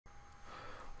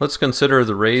Let's consider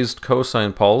the raised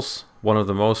cosine pulse, one of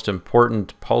the most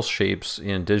important pulse shapes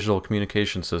in digital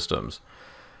communication systems.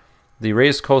 The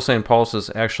raised cosine pulse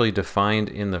is actually defined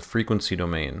in the frequency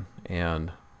domain,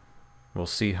 and we'll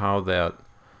see how that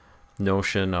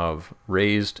notion of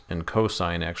raised and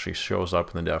cosine actually shows up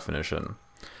in the definition.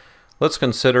 Let's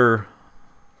consider,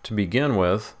 to begin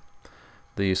with,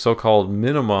 the so-called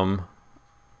minimum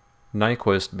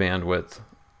Nyquist bandwidth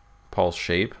pulse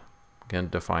shape, again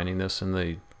defining this in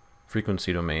the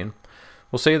frequency domain.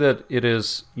 We'll say that it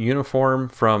is uniform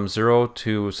from 0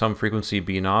 to some frequency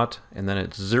b0, and then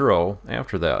it's 0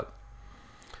 after that.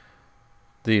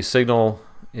 The signal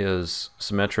is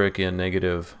symmetric in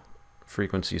negative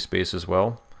frequency space as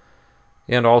well.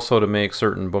 And also, to make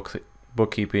certain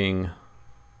bookkeeping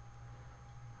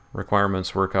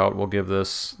requirements work out, we'll give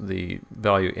this the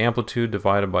value amplitude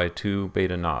divided by 2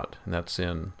 beta naught, and that's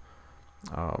in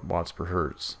watts per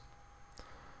hertz.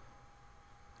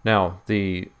 Now,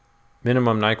 the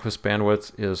minimum Nyquist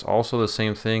bandwidth is also the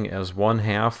same thing as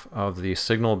 1/2 of the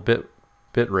signal bit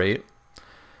rate,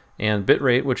 and bit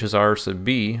rate, which is r sub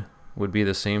b, would be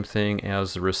the same thing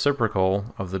as the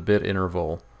reciprocal of the bit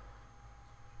interval.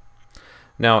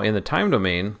 Now, in the time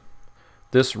domain,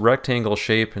 this rectangle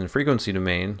shape in the frequency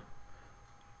domain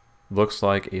looks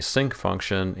like a Sinc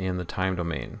function in the time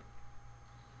domain.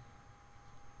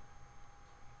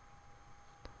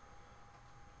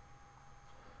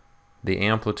 The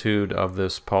amplitude of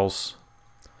this pulse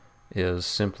is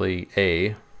simply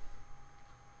A.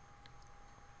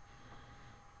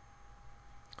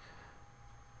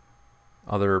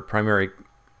 Other primary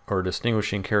or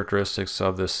distinguishing characteristics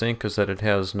of this Sinc is that it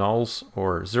has nulls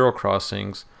or zero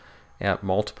crossings at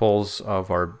multiples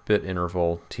of our bit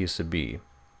interval t sub b.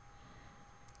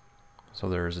 So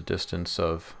there is a distance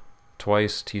of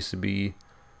twice t sub b,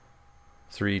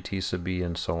 3 t sub b,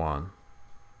 and so on.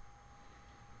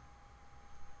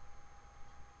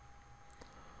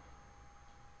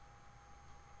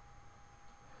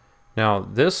 Now,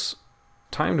 this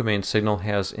time domain signal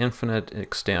has infinite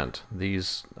extent.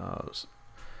 These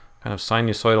kind of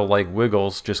sinusoidal-like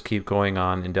wiggles just keep going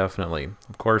on indefinitely.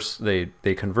 Of course, they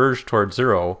converge toward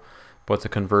 0, but the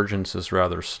convergence is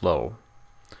rather slow.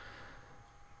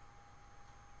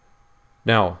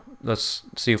 Now, let's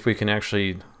see if we can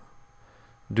actually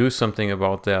do something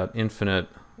about that infinite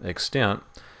extent.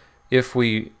 If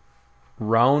we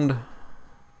round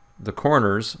the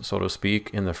corners, so to speak,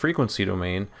 in the frequency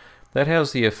domain, that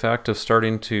has the effect of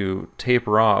starting to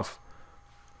taper off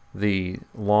the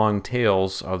long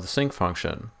tails of the Sinc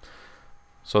function.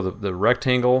 So the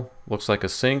rectangle looks like a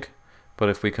Sinc, but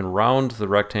if we can round the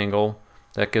rectangle,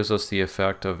 that gives us the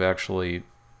effect of actually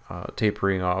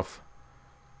tapering off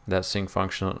that Sinc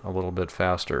function a little bit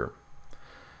faster.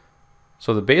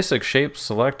 So the basic shape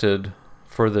selected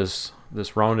for this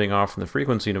rounding off in the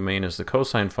frequency domain is the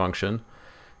cosine function.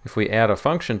 If we add a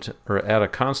function or add a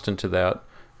constant to that,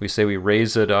 we say we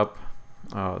raise it up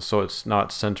so it's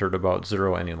not centered about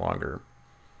 0 any longer.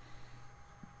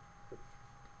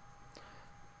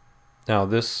 Now,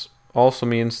 this also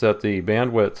means that the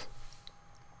bandwidth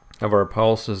of our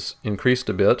pulse is increased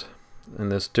a bit,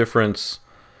 and this difference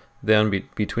then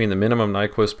between the minimum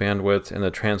Nyquist bandwidth and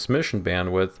the transmission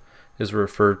bandwidth is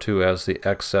referred to as the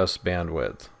excess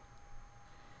bandwidth.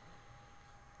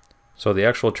 So the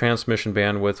actual transmission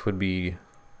bandwidth would be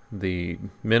the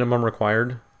minimum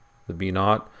required, the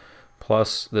b0,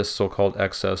 plus this so-called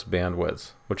excess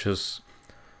bandwidth, which is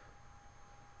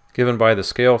given by the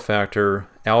scale factor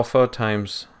alpha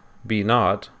times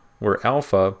b0, where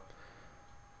alpha,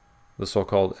 the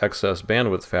so-called excess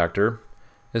bandwidth factor,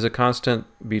 is a constant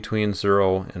between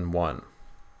 0 and 1.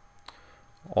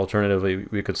 Alternatively,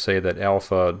 we could say that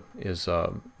alpha is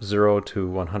 0 to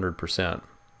 100%.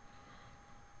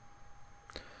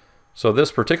 So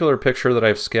this particular picture that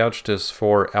I've sketched is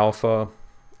for alpha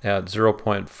at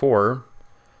 0.4.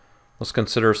 Let's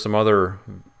consider some other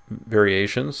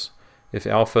variations. If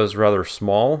alpha is rather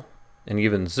small and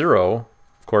even 0,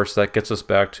 of course that gets us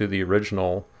back to the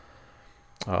original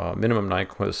minimum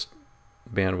Nyquist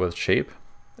bandwidth shape.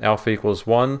 Alpha equals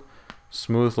 1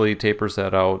 smoothly tapers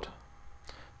that out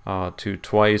to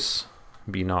twice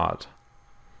b0.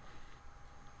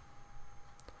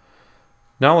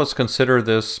 Now let's consider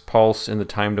this pulse in the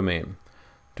time domain.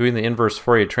 Doing the inverse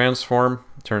Fourier transform,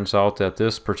 it turns out that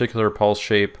this particular pulse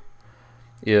shape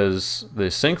is the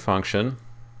Sinc function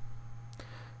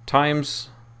times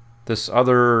this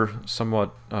other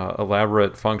somewhat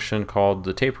elaborate function called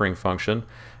the tapering function,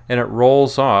 and it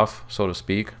rolls off, so to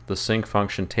speak, the Sinc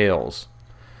function tails.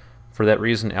 For that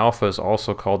reason, alpha is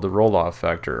also called the roll-off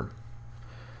vector.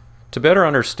 To better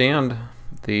understand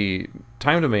the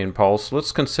time domain pulse,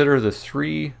 let's consider the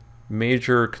three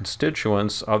major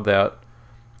constituents of that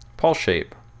pulse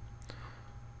shape.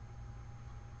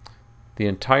 The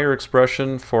entire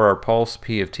expression for our pulse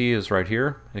P of t is right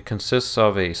here. It consists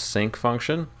of a sinc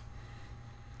function.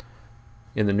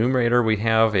 In the numerator we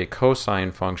have a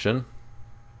cosine function,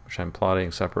 which I'm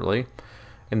plotting separately.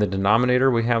 In the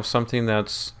denominator we have something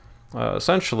that's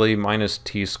essentially minus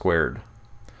t squared.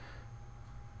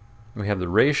 We have the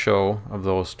ratio of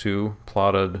those two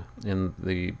plotted in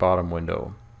the bottom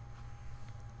window.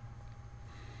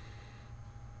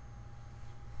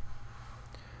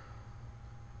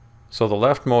 So the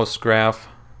leftmost graph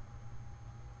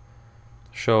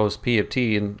shows P of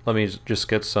t, and let me just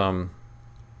get some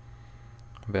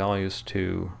values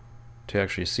to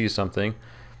actually see something.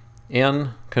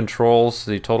 N controls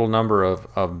the total number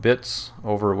of bits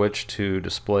over which to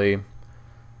display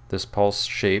this pulse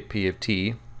shape P of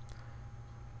t,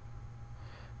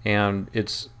 and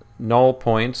its null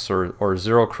points or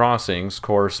zero crossings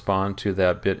correspond to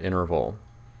that bit interval.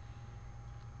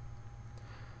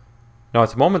 Now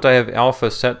at the moment I have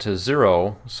alpha set to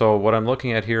 0, so what I'm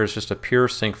looking at here is just a pure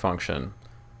sinc function.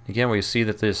 Again, we see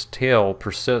that this tail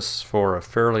persists for a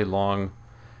fairly long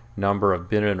number of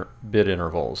bit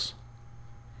intervals.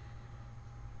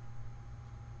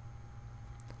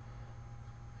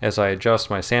 As I adjust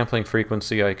my sampling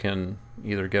frequency, I can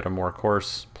either get a more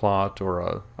coarse plot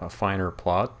or a finer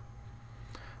plot.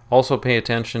 Also pay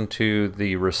attention to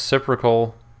the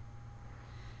reciprocal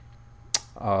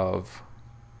of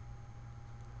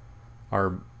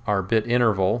our bit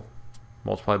interval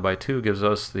multiplied by 2 gives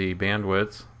us the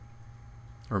bandwidth,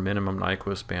 or minimum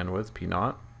Nyquist bandwidth, P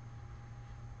naught.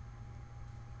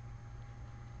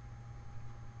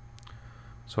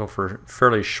 So for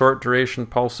fairly short duration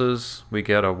pulses, we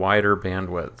get a wider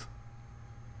bandwidth.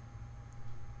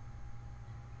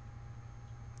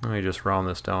 Let me just round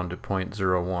this down to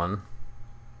 0.01.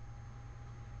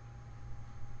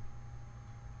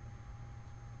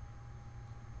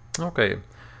 Okay.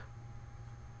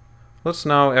 Let's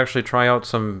now actually try out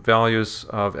some values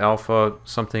of alpha,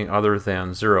 something other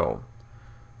than 0.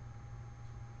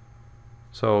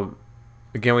 So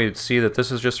again, we see that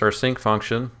this is just our sinc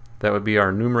function. That would be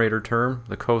our numerator term,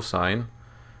 the cosine.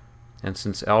 And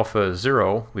since alpha is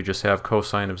 0, we just have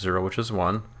cosine of 0, which is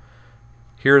 1.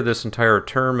 Here, this entire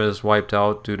term is wiped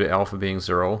out due to alpha being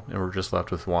 0, and we're just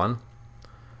left with 1.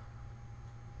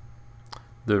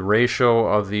 The ratio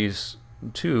of these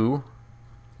two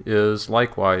is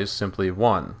likewise simply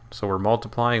 1. So we're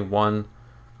multiplying 1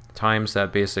 times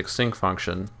that basic sinc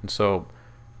function. And so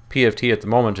P of t at the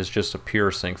moment is just a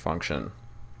pure sinc function.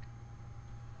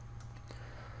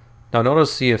 Now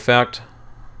notice the effect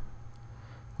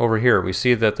over here. We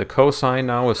see that the cosine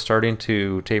now is starting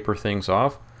to taper things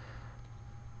off.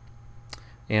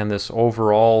 And this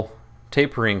overall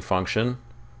tapering function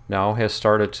now has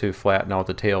started to flatten out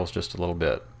the tails just a little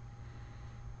bit.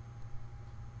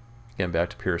 Again, back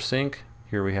to pure sinc.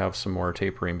 Here we have some more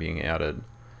tapering being added.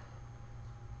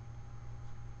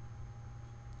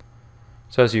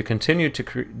 So as you continue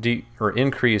to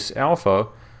increase alpha,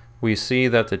 we see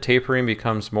that the tapering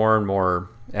becomes more and more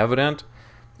evident.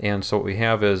 And so what we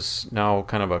have is now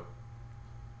kind of a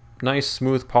nice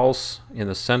smooth pulse in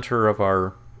the center of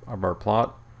our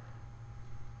plot.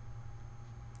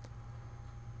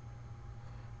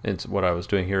 It's what I was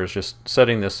doing here is just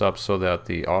setting this up so that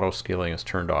the auto scaling is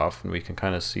turned off, and we can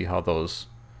kind of see how those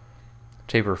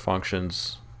taper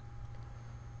functions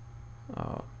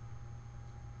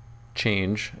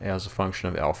change as a function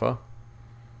of alpha.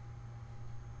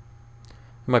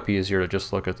 It might be easier to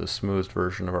just look at the smoothed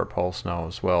version of our pulse now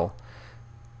as well.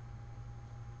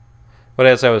 But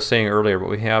as I was saying earlier,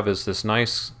 what we have is this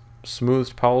nice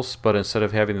smoothed pulse, but instead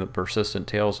of having the persistent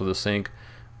tails of the sinc,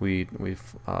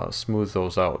 we've smoothed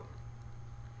those out.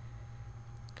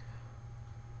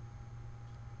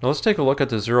 Now let's take a look at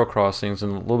the zero crossings in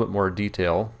a little bit more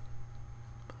detail.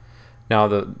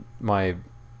 Now my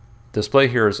display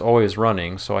here is always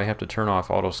running, so I have to turn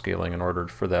off auto scaling in order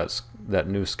for that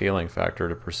new scaling factor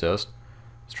to persist.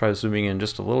 Let's try zooming in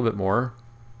just a little bit more.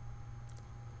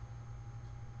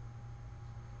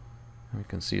 We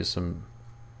can see some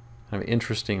kind of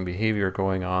interesting behavior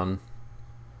going on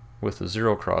with the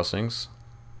zero crossings.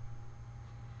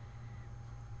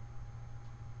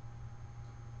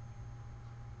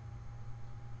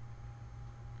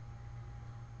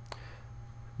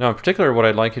 Now in particular, what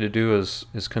I'd like you to do is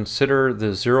consider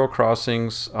the zero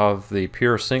crossings of the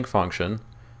pure sinc function.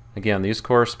 Again, these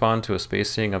correspond to a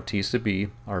spacing of t sub b,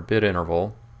 our bit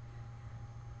interval.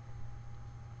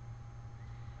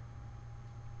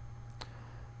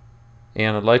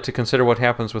 And I'd like to consider what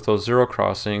happens with those zero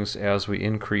crossings as we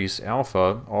increase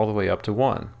alpha all the way up to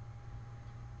 1.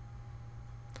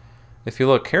 If you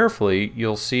look carefully,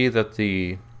 you'll see that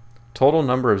the total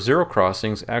number of zero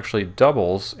crossings actually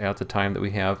doubles at the time that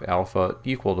we have alpha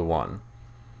equal to 1.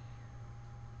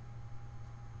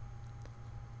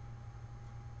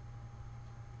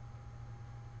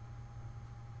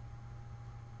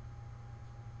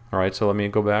 Alright, so let me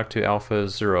go back to alpha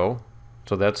is 0.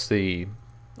 So that's the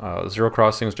zero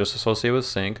crossings just associated with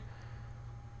Sinc.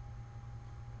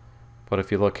 But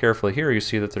if you look carefully here, you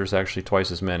see that there's actually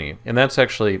twice as many. And that's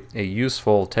actually a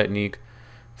useful technique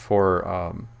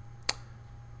for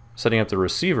setting up the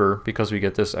receiver, because we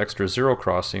get this extra zero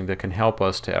crossing that can help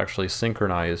us to actually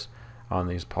synchronize on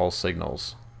these pulse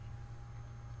signals.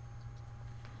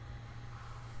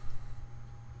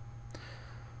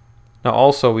 Now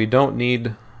also, we don't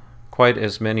need quite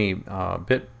as many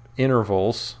bit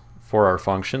intervals for our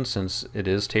function, since it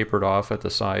is tapered off at the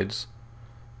sides.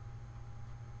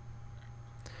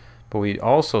 But we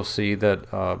also see that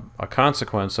a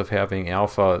consequence of having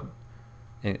alpha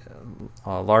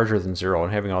larger than 0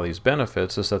 and having all these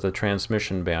benefits is that the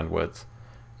transmission bandwidth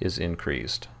is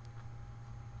increased.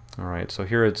 Alright, so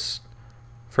here it's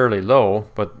fairly low,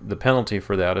 but the penalty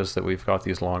for that is that we've got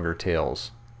these longer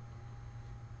tails.